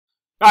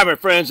All right, my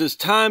friends, it's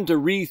time to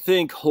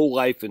rethink whole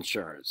life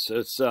insurance.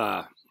 It's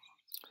time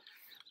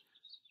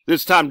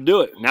to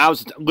do it. Now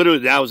is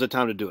the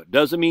time to do it.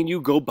 Doesn't mean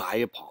you go buy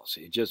a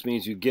policy. It just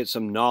means you get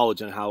some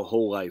knowledge on how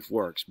whole life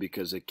works,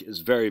 because it is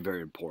very,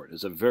 very important.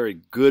 It's a very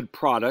good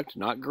product,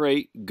 not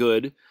great,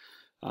 good.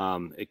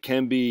 It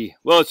can be,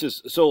 well, it's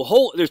just,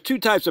 so there's two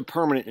types of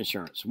permanent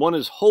insurance. One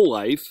is whole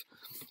life,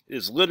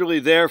 is literally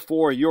there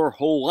for your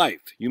whole life.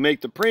 You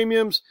make the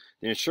premiums,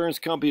 the insurance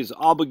company is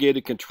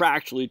obligated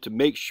contractually to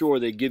make sure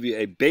they give you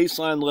a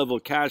baseline level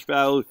of cash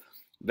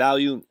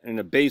value and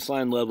a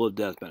baseline level of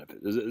death benefit.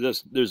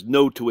 There's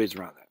no two ways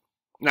around that.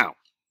 Now,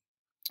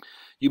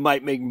 you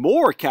might make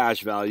more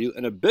cash value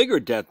and a bigger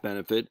death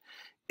benefit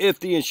if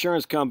the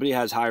insurance company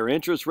has higher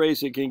interest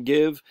rates it can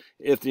give,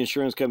 if the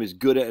insurance company is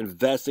good at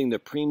investing the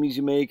premiums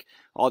you make,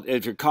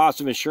 if your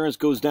cost of insurance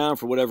goes down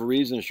for whatever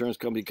reason, the insurance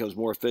company becomes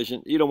more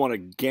efficient. You don't want to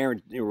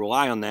guarantee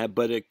rely on that,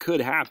 but it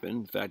could happen.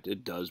 In fact,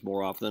 it does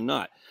more often than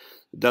not.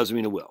 It doesn't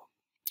mean it will.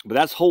 But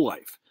that's whole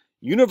life.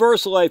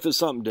 Universal life is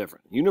something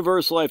different.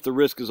 Universal life, the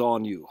risk is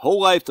on you.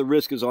 Whole life, the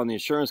risk is on the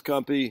insurance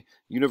company.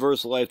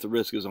 Universal life, the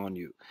risk is on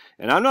you.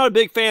 And I'm not a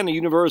big fan of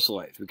universal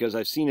life because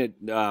I've seen it,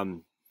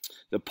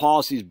 the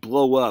policies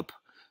blow up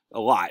a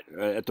lot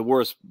at the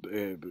worst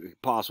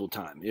possible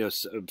time. You know, a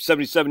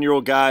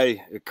 77-year-old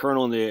guy, a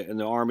colonel in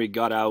the Army,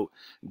 got out,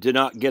 did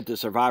not get the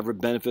survivor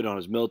benefit on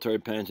his military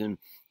pension.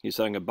 He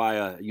said, I'm going to buy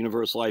a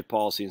universal life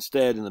policy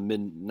instead. In the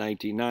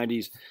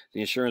mid-1990s,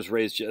 the insurance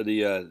rates,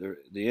 the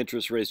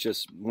interest rates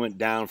just went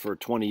down for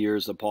 20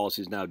 years. The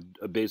policy is now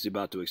basically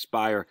about to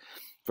expire.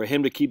 For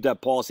him to keep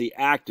that policy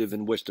active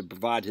in which to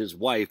provide his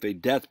wife a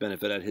death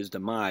benefit at his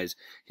demise,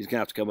 he's going to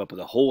have to come up with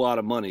a whole lot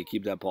of money to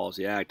keep that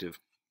policy active.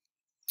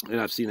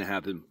 And I've seen it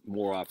happen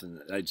more often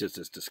than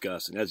it's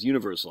discussing. That's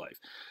universal life.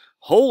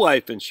 Whole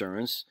life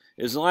insurance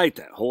isn't like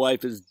that. Whole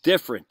life is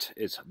different.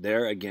 It's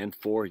there, again,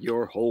 for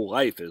your whole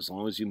life as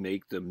long as you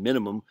make the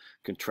minimum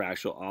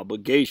contractual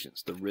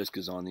obligations. The risk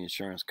is on the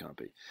insurance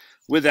company.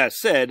 With that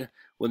said,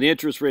 when the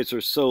interest rates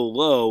are so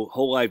low,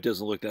 whole life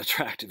doesn't look that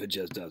attractive. It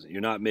just doesn't.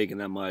 You're not making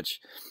that much,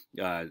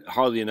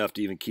 hardly enough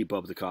to even keep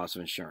up with the cost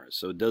of insurance.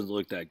 So it doesn't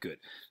look that good.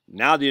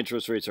 Now the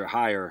interest rates are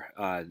higher.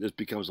 This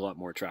becomes a lot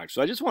more attractive.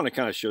 So I just want to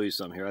kind of show you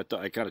something here.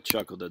 I kind of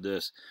chuckled at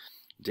this.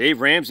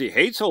 Dave Ramsey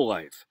hates whole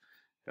life.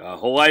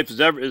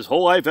 Is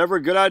whole life ever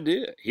a good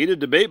idea? Heated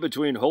debate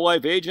between whole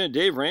life agent and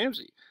Dave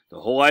Ramsey.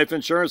 The whole life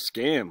insurance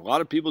scam. A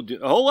lot of people do.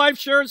 Whole life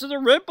insurance is a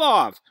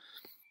ripoff.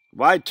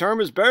 Why term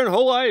is better than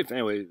whole life?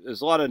 Anyway, there's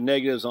a lot of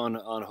negatives on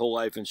whole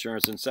life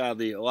insurance, and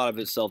sadly, a lot of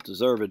it's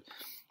self-deserved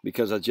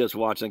because I just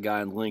watched a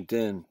guy on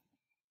LinkedIn.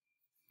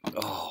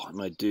 Oh,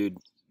 my dude.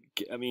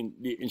 I mean,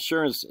 the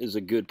insurance is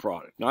a good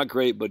product. Not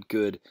great, but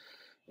good.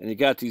 And you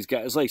got these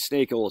guys, it's like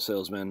snake oil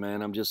salesman,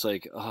 man. I'm just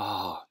like,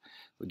 oh.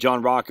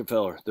 John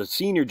Rockefeller, the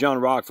senior John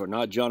Rockefeller,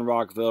 not John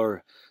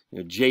Rockefeller,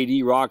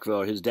 J.D.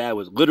 Rockefeller. His dad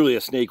was literally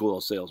a snake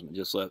oil salesman,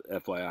 just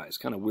FYI. It's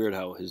kind of weird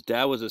how his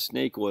dad was a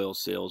snake oil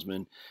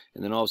salesman,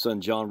 and then all of a sudden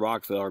John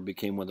Rockefeller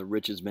became one of the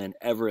richest men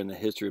ever in the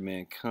history of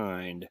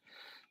mankind.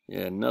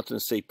 Yeah, nothing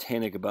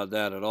satanic about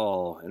that at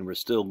all, and we're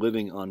still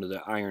living under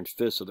the iron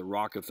fist of the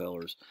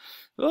Rockefellers.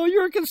 Oh,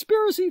 you're a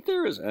conspiracy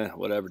theorist.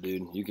 Whatever,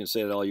 dude. You can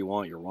say that all you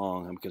want. You're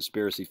wrong. I'm a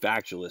conspiracy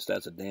factualist.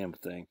 That's a damn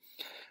thing.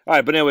 All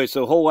right, but anyway,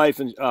 so whole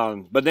life,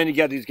 but then you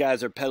got these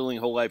guys that are peddling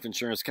whole life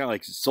insurance, kind of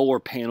like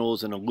solar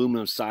panels and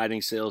aluminum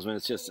siding salesmen.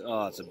 It's just,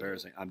 oh, it's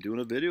embarrassing. I'm doing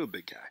a video,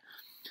 big guy.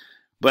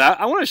 But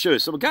I want to show you.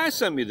 So a guy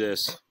sent me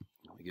this.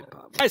 Let me get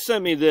Bob. Guy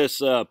sent me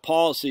this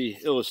policy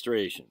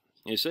illustration.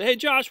 He said, "Hey,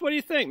 Josh, what do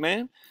you think,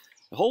 man?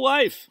 Whole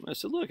life." I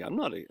said, "Look, I'm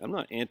not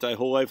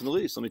anti-whole life in the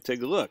least. Let me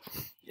take a look."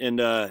 And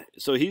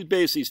so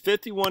he's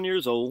 51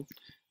 years old.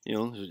 You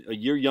know, a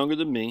year younger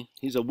than me.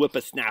 He's a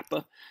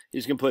whippersnapper.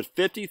 He's going to put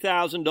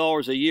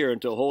 $50,000 a year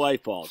into a whole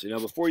life policy. Now,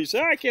 before you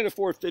say, I can't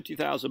afford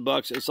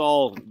 $50,000, it's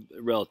all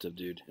relative,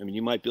 dude. I mean,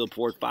 you might be able to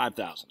afford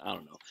 $5,000. I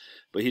don't know.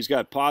 But he's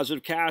got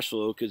positive cash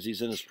flow because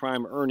he's in his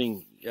prime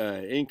earning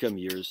income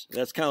years.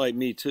 That's kind of like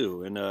me,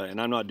 too. And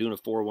I'm not doing a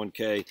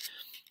 401k,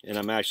 and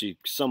I'm actually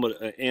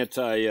somewhat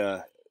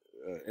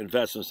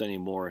anti-investments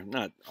anymore.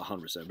 Not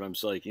 100%, but I'm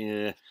just like,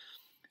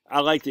 I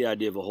like the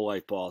idea of a whole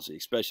life policy,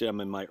 especially I'm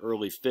in my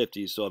early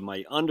 50s, so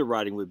my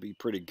underwriting would be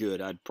pretty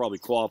good. I'd probably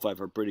qualify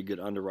for pretty good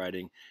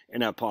underwriting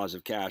and have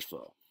positive cash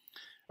flow.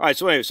 All right,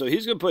 so anyway, so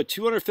he's going to put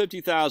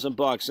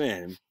 $250,000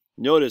 in.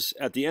 Notice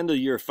at the end of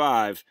year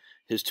 5,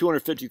 his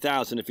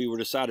 $250,000, if he were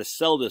to decide to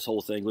sell this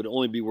whole thing, would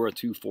only be worth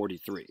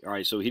 $243,000. All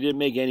right, so he didn't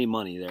make any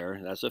money there.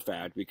 That's a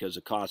fact because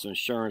the cost of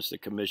insurance, the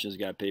commissions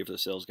got paid for the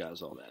sales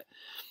guys, all that.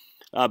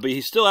 But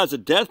he still has a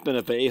death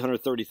benefit,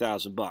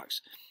 $830,000.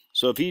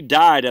 So if he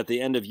died at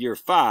the end of year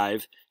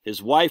 5, his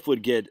wife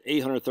would get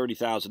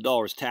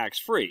 $830,000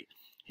 tax-free.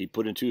 He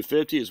put in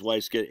 $250,000, his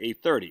wife's get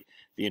 $830,000.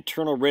 The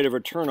internal rate of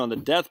return on the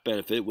death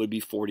benefit would be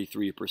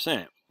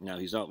 43%. Now,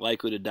 he's not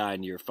likely to die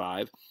in year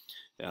 5.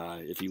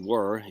 If he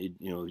were,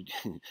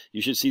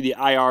 you should see the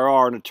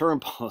IRR in a term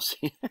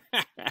policy.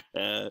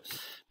 But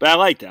I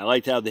like that. I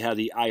like how they have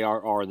the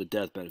IRR in the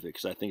death benefit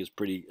because I think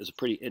it's a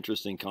pretty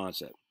interesting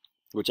concept.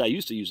 which I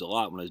used to use a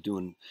lot when I was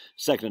doing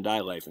second and die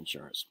life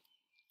insurance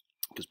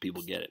because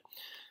people get it.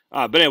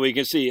 But anyway, you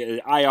can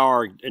see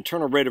IR,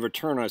 internal rate of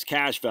return on his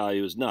cash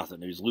value, is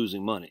nothing. He's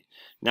losing money.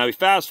 Now, we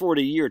fast forward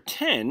to year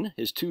 10,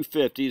 his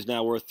 250 is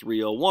now worth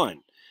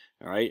 301.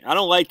 All right. I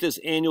don't like this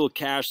annual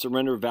cash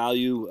surrender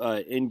value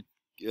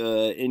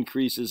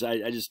increases.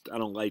 I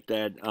don't like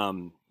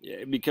that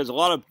because a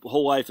lot of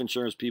whole life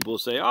insurance people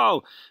say,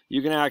 oh,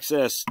 you can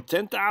access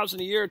 $10,000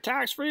 a year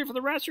tax free for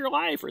the rest of your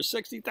life, or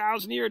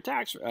 $60,000 a year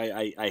tax free.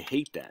 I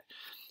hate that.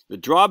 The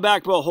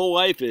drawback about whole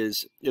life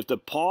is if the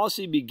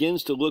policy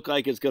begins to look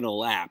like it's going to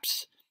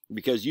lapse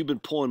because you've been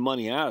pulling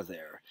money out of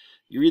there,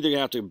 you're either going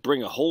to have to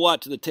bring a whole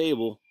lot to the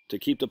table to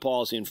keep the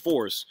policy in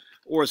force,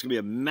 or it's going to be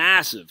a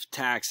massive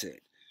tax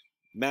hit.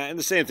 And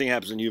the same thing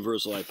happens in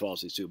universal life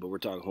policies too, but we're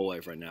talking whole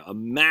life right now. A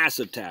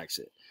massive tax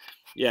hit.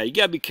 Yeah, you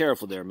got to be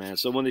careful there, man.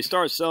 So when they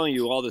start selling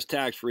you all this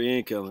tax-free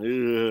income,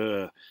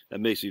 that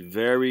makes me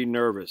very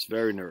nervous,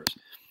 very nervous.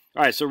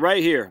 All right, so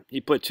right here,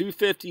 he put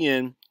 $250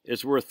 in.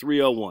 It's worth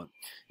 $301.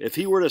 If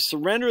he were to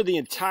surrender the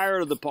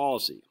entirety of the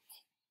policy,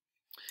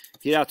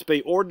 he'd have to pay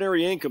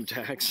ordinary income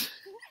tax.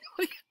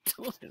 What are you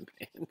doing,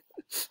 man?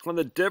 On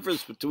the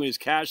difference between his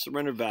cash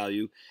surrender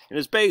value and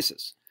his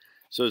basis.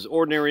 So his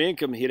ordinary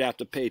income, he'd have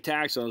to pay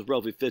tax on is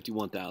roughly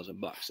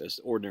 $51,000. That's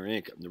ordinary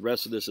income. The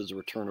rest of this is a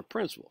return of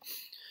principal.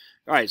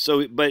 All right,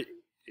 so but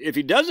if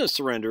he doesn't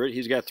surrender it,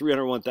 he's got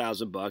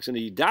 $301,000, and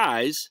he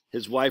dies,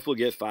 his wife will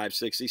get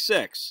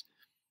 $566.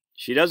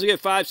 She doesn't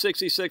get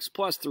 $566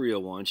 plus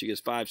 $301. She gets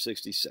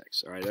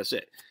 $566. All right, that's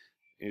it.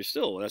 And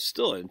that's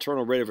still an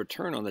internal rate of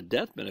return on the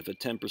death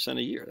benefit, 10%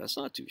 a year. That's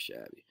not too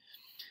shabby.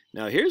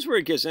 Now here's where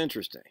it gets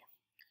interesting.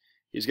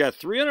 He's got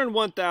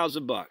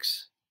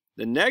 $301,000.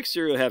 The next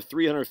year he'll have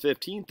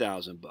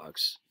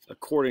 $315,000,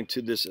 according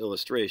to this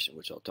illustration,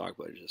 which I'll talk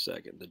about in just a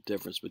second. The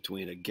difference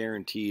between a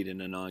guaranteed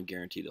and a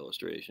non-guaranteed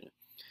illustration.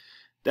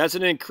 That's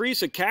an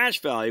increase of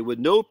cash value with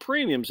no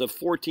premiums of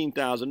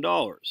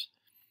 $14,000.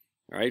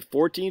 All right,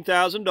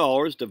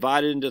 $14,000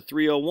 divided into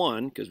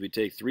 301, because we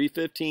take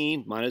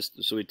 315 minus,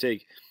 so we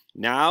take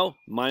now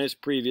minus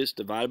previous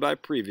divided by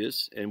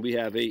previous, and we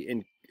have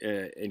a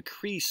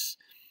increase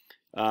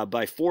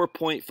by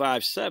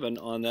 4.57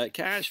 on that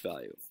cash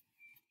value.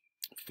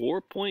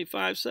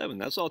 4.57.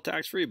 That's all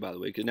tax-free, by the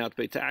way. You can now have to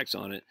pay tax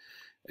on it.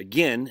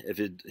 Again, if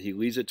he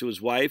leaves it to his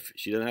wife,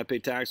 she doesn't have to pay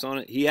tax on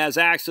it. He has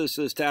access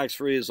to this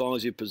tax-free as long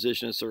as you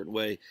position it a certain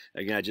way.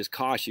 Again, I just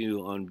caution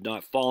you on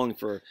not falling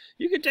for,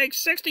 you can take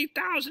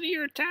 $60,000 a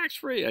year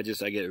tax-free. I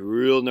get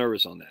real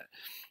nervous on that.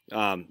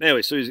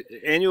 Anyway, so his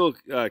annual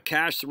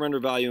cash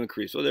surrender value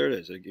increased. Oh, there it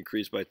is. It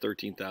increased by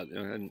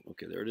 $13,000.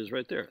 Okay, there it is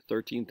right there.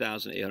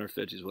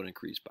 $13,850 is what it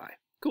increased by.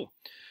 Cool.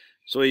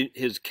 So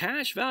his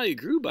cash value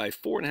grew by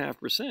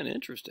 4.5%.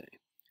 Interesting.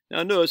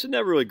 Now, notice it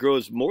never really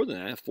grows more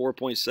than that.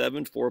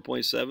 4.7,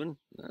 4.7.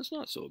 That's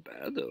not so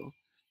bad, though.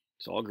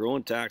 It's all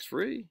growing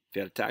tax-free. If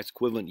you had a tax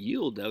equivalent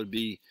yield, that would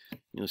be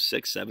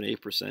 6, 7,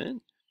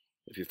 8%.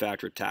 If you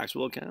factor a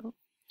taxable account.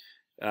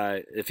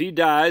 If he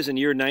dies in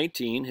year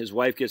 19, his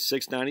wife gets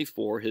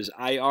 $694. His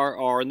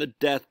IRR and the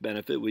death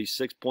benefit will be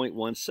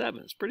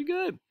 6.17. It's pretty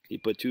good. He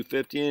put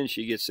 $250 in.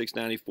 She gets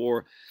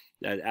 $694.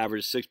 That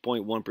averages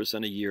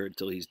 6.1% a year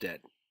until he's dead.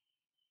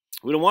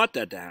 We don't want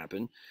that to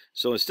happen.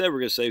 So instead, we're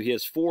going to say he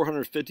has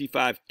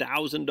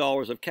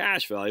 $455,000 of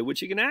cash value,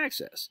 which he can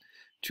access.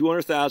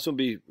 $200,000 will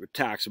be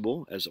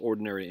taxable as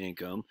ordinary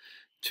income.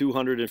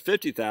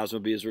 $250,000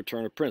 will be his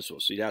return of principal.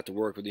 So you'd have to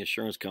work with the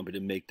insurance company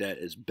to make that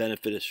as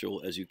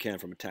beneficial as you can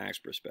from a tax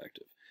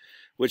perspective,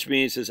 which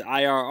means his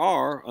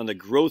IRR on the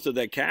growth of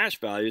that cash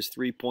value is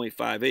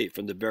 3.58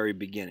 from the very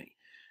beginning.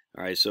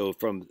 All right, so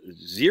from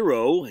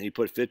zero, and he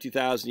put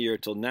 $50,000 a year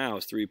till now,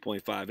 is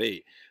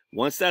 3.58.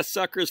 Once that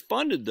sucker is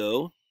funded,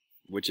 though,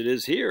 which it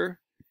is here,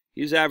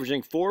 he's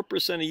averaging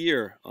 4% a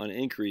year on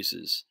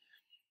increases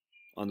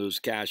on those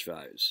cash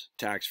values,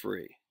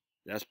 tax-free.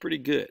 That's pretty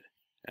good.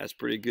 That's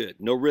pretty good.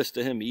 No risk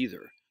to him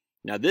either.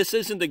 Now, this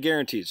isn't the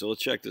guaranteed, so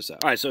let's check this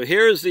out. All right, so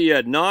here's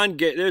the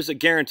there's a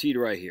guaranteed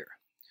right here.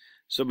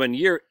 So in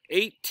year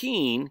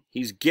 18,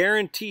 he's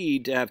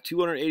guaranteed to have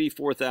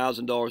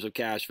 $284,000 of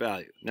cash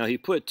value. Now, he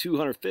put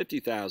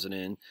 $250,000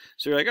 in,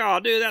 so you're like, oh,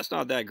 dude, that's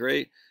not that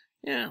great.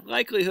 Yeah,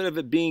 likelihood of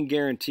it being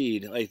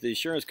guaranteed, like the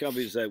insurance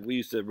companies that we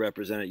used to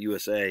represent at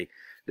USA,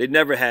 they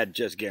never had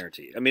just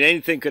guaranteed. I mean,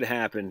 anything could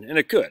happen, and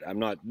it could. I'm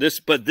not this,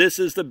 but this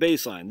is the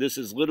baseline. This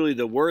is literally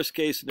the worst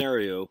case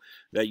scenario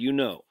that you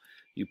know.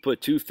 You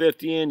put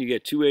 $250 in, you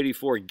get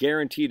 $284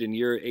 guaranteed in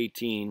year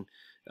 18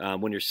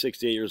 when you're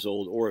 68 years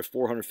old, or a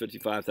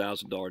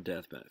 $455,000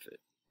 death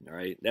benefit. All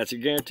right, that's a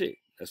guarantee.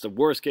 That's the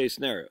worst case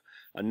scenario.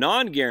 A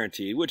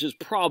non-guaranteed, which is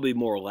probably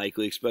more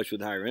likely, especially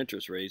with higher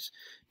interest rates,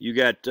 you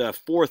got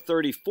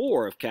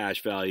 $434 of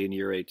cash value in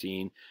year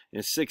 18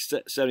 and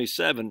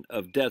 $677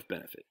 of death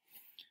benefit.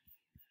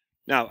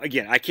 Now,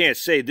 again, I can't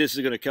say this is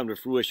going to come to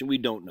fruition. We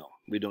don't know.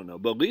 We don't know.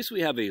 But at least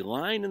we have a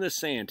line in the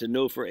sand to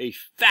know for a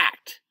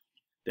fact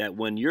that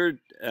when you're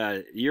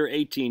year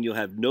 18, you'll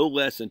have no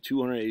less than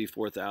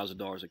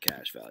 $284,000 of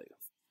cash value.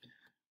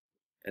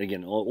 And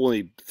again,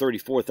 only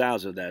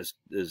 34,000 of that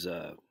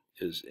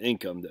is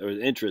income or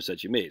interest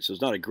that you made. So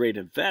it's not a great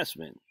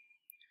investment.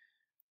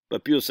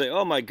 But people say,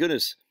 "Oh my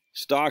goodness,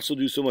 stocks will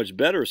do so much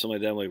better," or something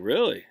like that. I'm like,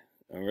 really?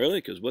 Oh, really?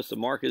 Because what's the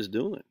market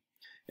doing?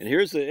 And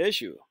here's the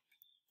issue.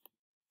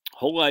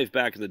 Whole life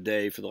back in the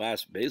day for the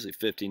last basically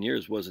 15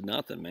 years was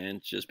nothing, man.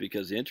 It's just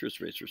because the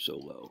interest rates are so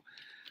low.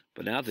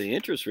 But now the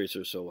interest rates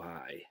are so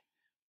high,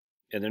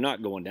 and they're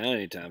not going down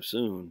anytime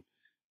soon,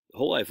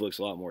 whole life looks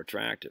a lot more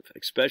attractive,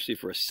 especially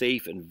for a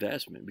safe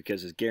investment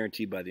because it's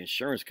guaranteed by the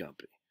insurance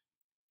company.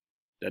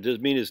 That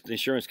doesn't mean the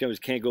insurance companies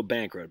can't go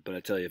bankrupt, but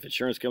I tell you, if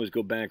insurance companies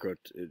go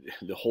bankrupt,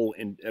 the whole,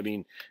 I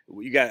mean,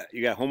 you got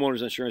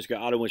homeowners insurance, you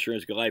got auto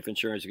insurance, you got life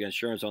insurance, you got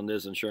insurance on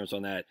this, insurance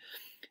on that.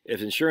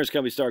 If insurance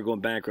companies start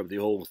going bankrupt, the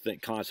whole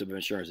concept of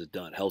insurance is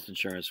done. Health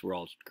insurance, we're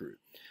all screwed.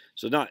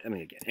 So not, I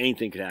mean, again,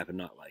 anything could happen,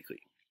 not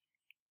likely.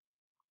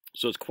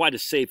 So it's quite a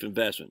safe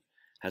investment.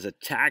 Has a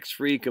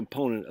tax-free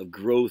component of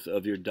growth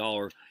of your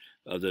dollar,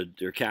 of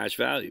your cash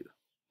value.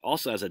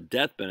 Also has a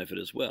death benefit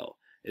as well.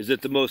 Is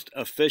it the most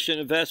efficient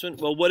investment?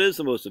 Well, what is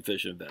the most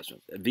efficient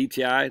investment?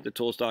 VTI, the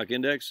total stock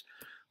index?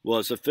 Well,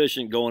 it's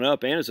efficient going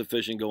up and it's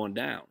efficient going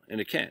down.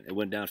 And it can. It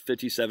went down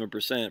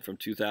 57% from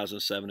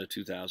 2007 to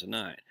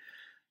 2009.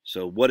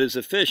 So what is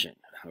efficient?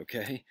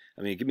 Okay.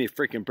 I mean, give me a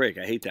freaking break.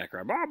 I hate that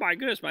crap. Oh my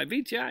goodness, my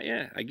VTI.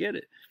 Yeah, I get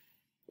it.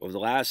 Over the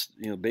last,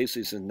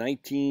 basically since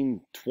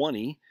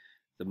 1920,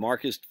 the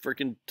markets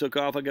freaking took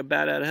off like a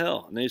bat out of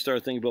hell. And then you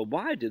start thinking about,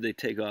 why did they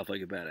take off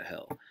like a bat out of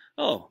hell?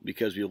 Oh,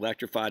 because we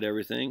electrified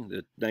everything.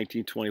 The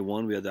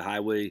 1921, we had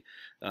the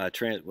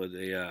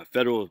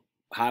Federal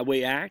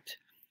Highway Act,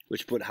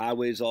 which put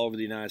highways all over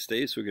the United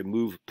States so we could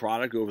move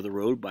product over the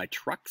road by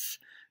trucks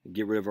and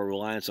get rid of our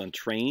reliance on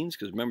trains.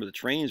 Because remember, the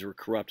trains were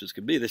corrupt as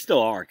could be. They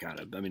still are, kind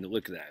of. I mean,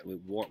 look at that.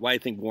 Why do you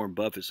think Warren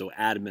Buffett is so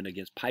adamant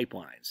against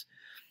pipelines?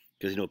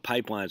 Because,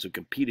 pipelines would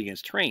compete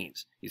against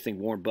trains. You think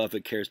Warren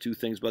Buffett cares two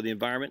things about the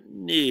environment?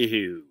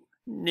 No.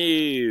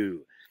 No.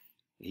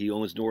 He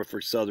owns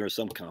Norfolk Southern or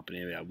some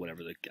company,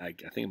 whatever, I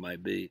think it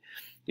might be.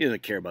 He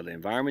doesn't care about the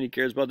environment. He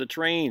cares about the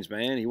trains,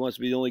 man. He wants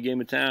to be the only game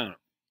in town.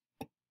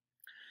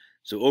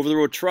 So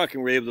over-the-road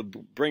trucking, we're able to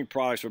bring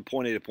products from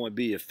point A to point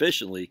B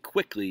efficiently,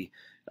 quickly,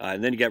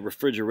 and then you got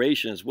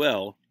refrigeration as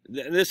well.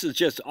 And this is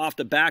just off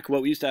the back of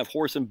what we used to have,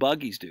 horse and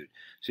buggies, dude.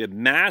 So you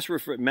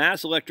have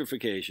mass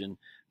electrification,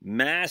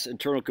 mass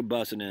internal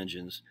combustion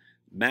engines,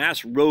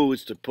 mass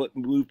roads to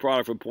move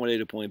product from point A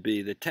to point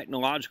B. The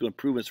technological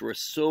improvements were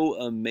so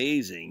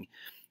amazing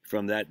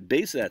from that,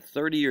 basically that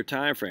 30-year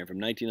time frame from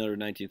 1900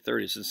 to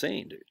 1930. It's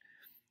insane, dude.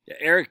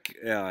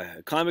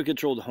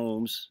 Climate-controlled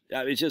homes.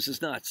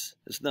 It's nuts.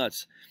 It's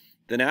nuts.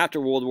 Then after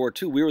World War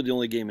II, we were the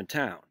only game in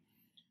town.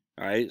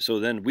 All right, so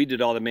then we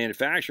did all the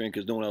manufacturing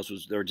because no one else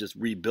was. They were just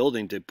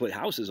rebuilding to put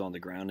houses on the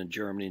ground in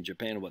Germany and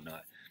Japan and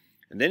whatnot.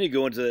 And then you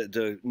go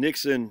into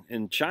Nixon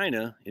in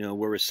China, where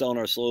we're selling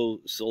our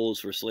souls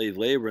for slave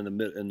labor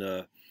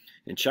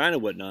in China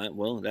and whatnot.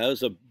 Well, that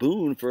was a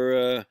boon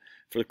for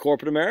the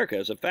corporate America,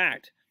 as a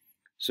fact.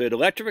 So you had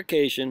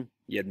electrification,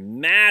 you had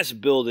mass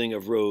building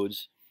of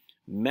roads,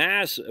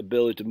 mass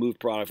ability to move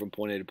product from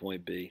point A to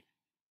point B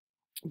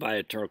by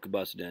internal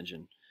combustion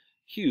engine.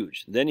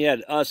 Huge. Then you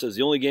had us as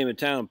the only game in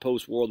town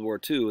post-World War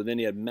II, and then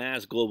you had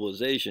mass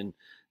globalization.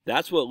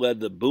 That's what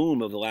led the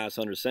boom of the last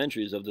 100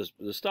 centuries of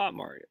the stock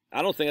market.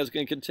 I don't think that's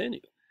going to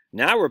continue.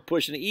 Now we're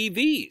pushing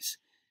EVs,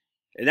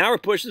 and now we're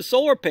pushing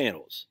solar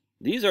panels.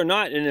 These are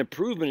not an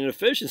improvement in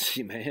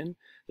efficiency, man.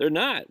 They're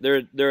not.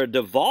 They're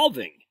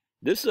devolving.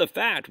 This is a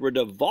fact. We're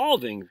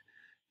devolving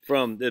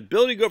from the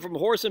ability to go from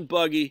horse and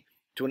buggy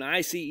to an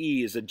ICE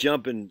is a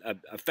jump in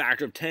a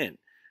factor of 10.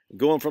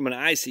 Going from an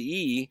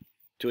ICE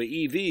to an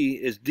EV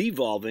is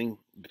devolving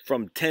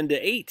from 10 to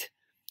 8.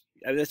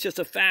 I mean, that's just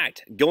a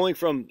fact. Going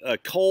from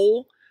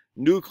coal,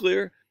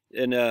 nuclear,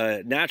 and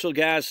natural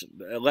gas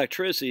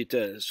electricity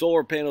to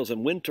solar panels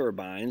and wind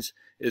turbines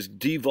is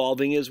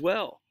devolving as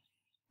well.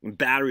 And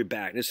battery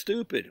back. It's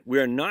stupid. We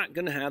are not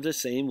going to have the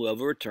same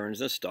level of returns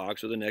in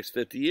stocks for the next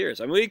 50 years.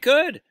 I mean, we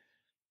could.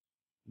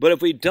 But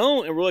if we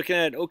don't, and we're looking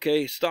at,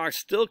 okay, stocks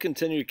still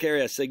continue to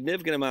carry a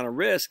significant amount of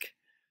risk,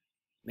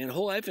 man,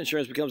 whole life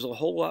insurance becomes a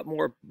whole lot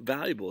more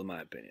valuable, in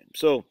my opinion.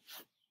 So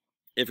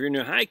if you're in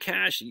your high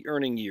cash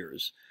earning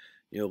years,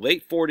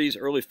 late 40s,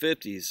 early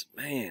 50s,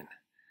 man,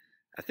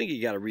 I think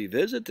you got to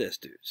revisit this,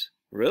 dudes.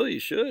 Really, you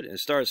should, and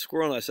start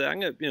squirreling. I say, I'm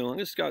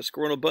gonna start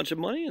squirreling a bunch of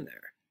money in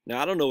there. Now,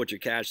 I don't know what your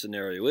cash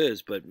scenario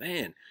is, but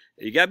man,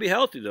 you got to be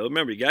healthy though.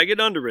 Remember, you got to get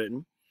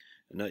underwritten.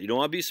 You don't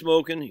want to be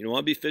smoking. You don't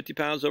want to be 50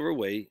 pounds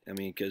overweight. I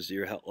mean, because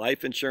your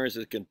life insurance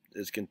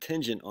is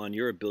contingent on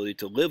your ability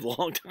to live a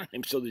long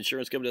time, so the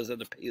insurance company doesn't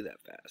have to pay you that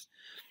fast.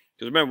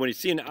 Because remember, when you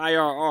see an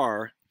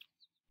IRR,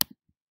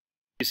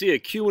 you see a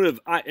cumulative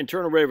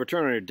internal rate of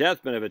return on your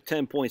death benefit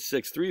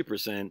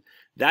 10.63%.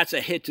 That's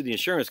a hit to the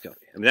insurance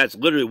company. I mean, that's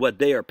literally what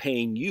they are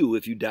paying you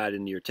if you died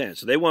in year 10.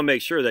 So they want to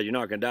make sure that you're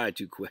not going to die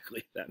too quickly.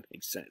 If that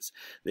makes sense.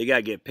 They got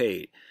to get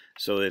paid.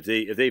 So if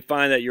they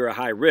find that you're a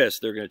high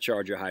risk, they're going to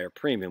charge you a higher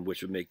premium,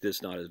 which would make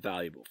this not as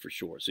valuable for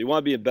sure. So you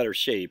want to be in better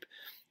shape.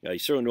 You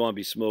certainly don't want to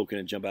be smoking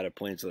and jump out of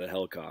planes with a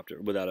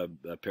helicopter without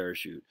a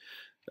parachute.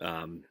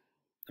 I'm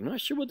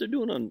not sure what they're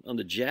doing on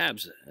the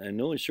jabs. I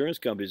know insurance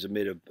companies have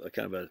made a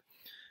kind of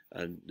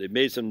they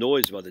made some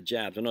noise about the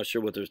jabs. I'm not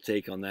sure what their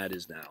take on that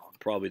is now.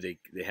 Probably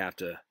they have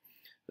to.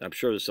 I'm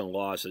sure there's some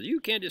law that says you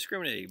can't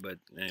discriminate. But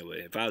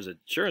anyway, if I was an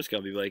insurance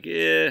company, I'd be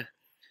like,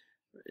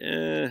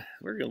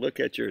 we're gonna look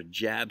at your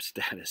jab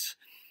status.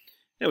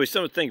 Anyway,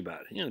 something to think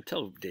about.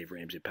 Tell Dave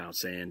Ramsey Pound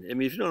Sand. I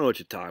mean, if you don't know what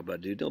you're talking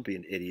about, dude, don't be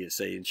an idiot.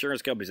 Say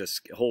insurance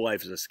companies' whole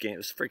life is a scam.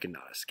 It's freaking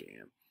not a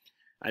scam.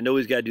 I know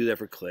he's got to do that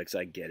for clicks.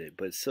 I get it,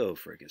 but it's so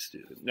freaking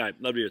stupid. All right,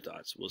 love your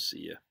thoughts. We'll see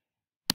you.